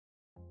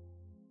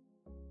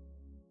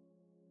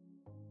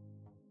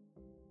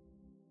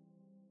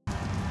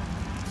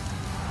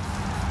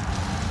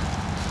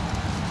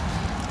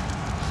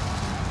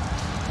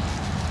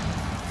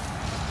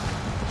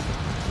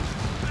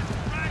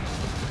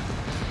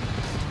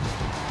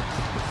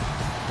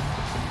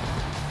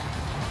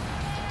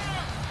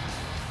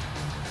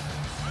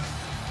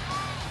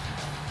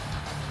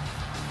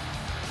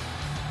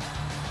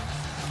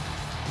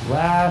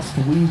last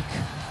week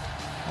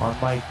on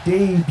my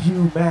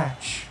debut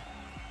match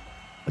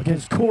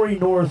against Corey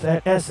North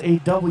at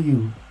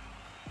SAW.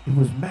 It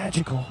was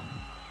magical.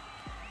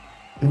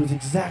 It was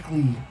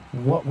exactly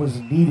what was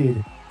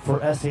needed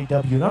for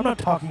SAW. And I'm not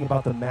talking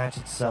about the match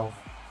itself.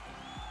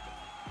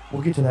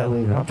 We'll get to that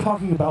later. I'm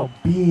talking about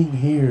being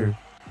here,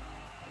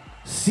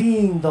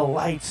 seeing the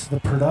lights, the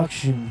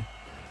production,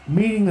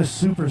 meeting the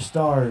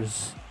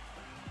superstars,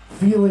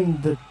 feeling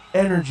the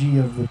energy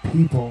of the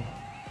people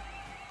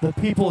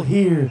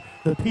here,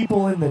 the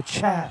people in the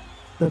chat,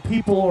 the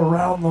people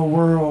around the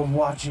world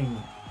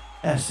watching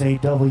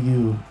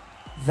SAW.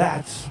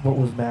 That's what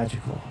was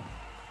magical.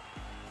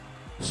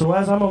 So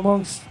as I'm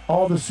amongst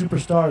all the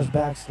superstars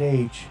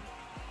backstage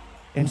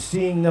and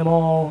seeing them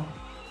all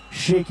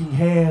shaking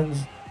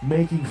hands,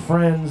 making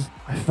friends,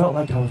 I felt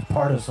like I was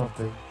part of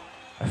something.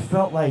 I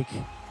felt like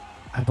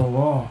I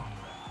belonged.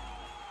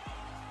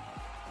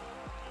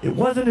 It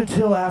wasn't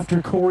until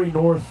after Corey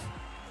North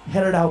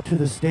headed out to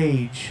the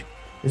stage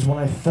is when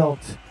I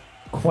felt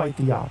quite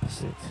the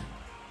opposite.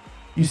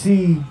 You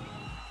see,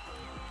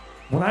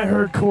 when I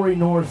heard Corey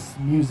North's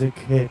music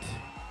hit,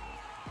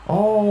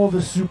 all the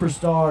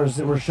superstars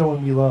that were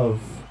showing me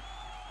love,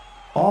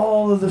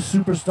 all of the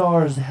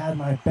superstars that had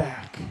my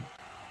back,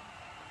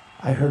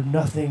 I heard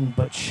nothing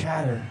but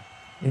chatter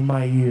in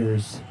my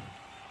ears.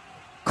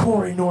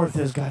 Corey North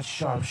has got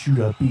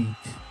Sharpshooter beat.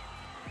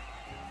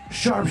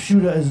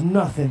 Sharpshooter is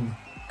nothing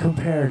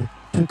compared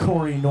to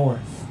Corey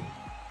North.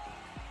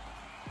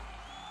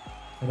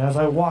 And as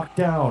I walked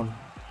down,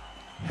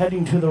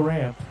 heading to the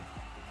ramp,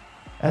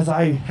 as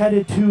I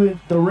headed to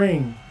the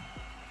ring,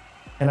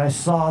 and I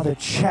saw the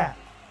chat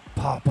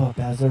pop up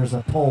as there's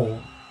a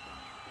poll.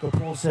 The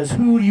poll says,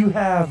 who do you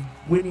have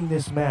winning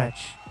this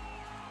match?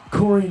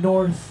 Corey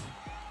North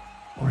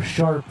or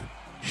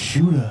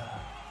Sharpshooter?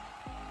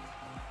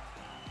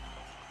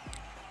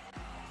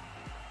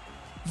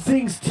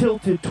 Things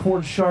tilted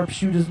towards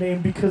Sharpshooter's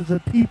name because the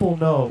people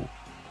know.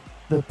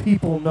 The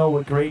people know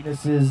what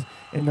greatness is,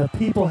 and the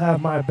people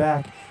have my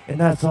back, and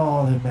that's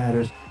all that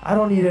matters. I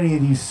don't need any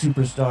of these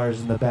superstars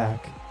in the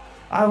back.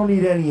 I don't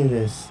need any of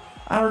this.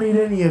 I don't need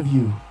any of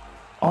you.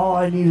 All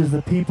I need is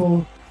the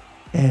people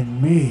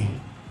and me.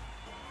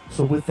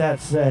 So with that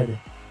said,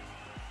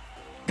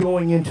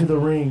 going into the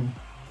ring,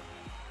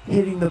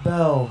 hitting the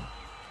bell,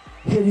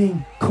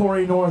 hitting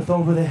Corey North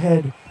over the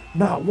head,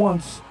 not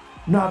once,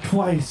 not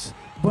twice,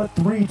 but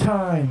 3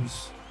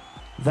 times.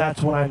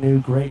 That's when I knew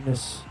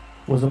greatness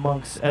was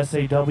amongst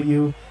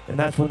SAW, and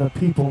that's when the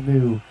people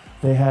knew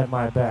they had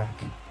my back.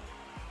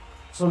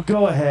 So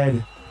go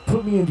ahead,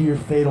 put me into your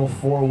fatal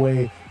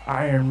 4-way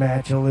Iron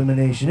Match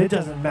elimination. It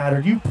doesn't matter.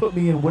 You put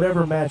me in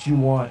whatever match you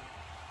want,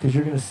 because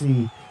you're going to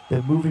see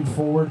that moving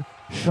forward,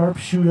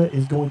 Sharpshooter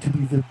is going to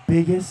be the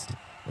biggest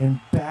and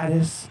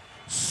baddest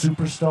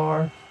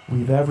superstar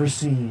we've ever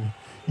seen.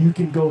 You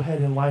can go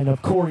ahead and line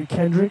up Corey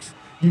Kendricks,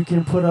 you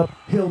can put up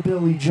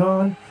Hillbilly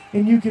John,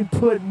 and you can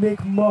put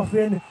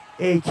McMuffin,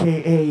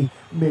 a.k.a.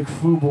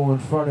 McFuble, in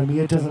front of me.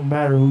 It doesn't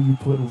matter who you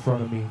put in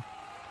front of me.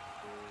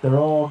 They're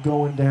all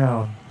going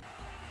down.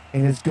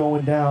 And it's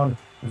going down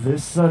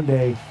this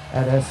Sunday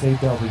at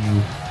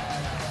SAW.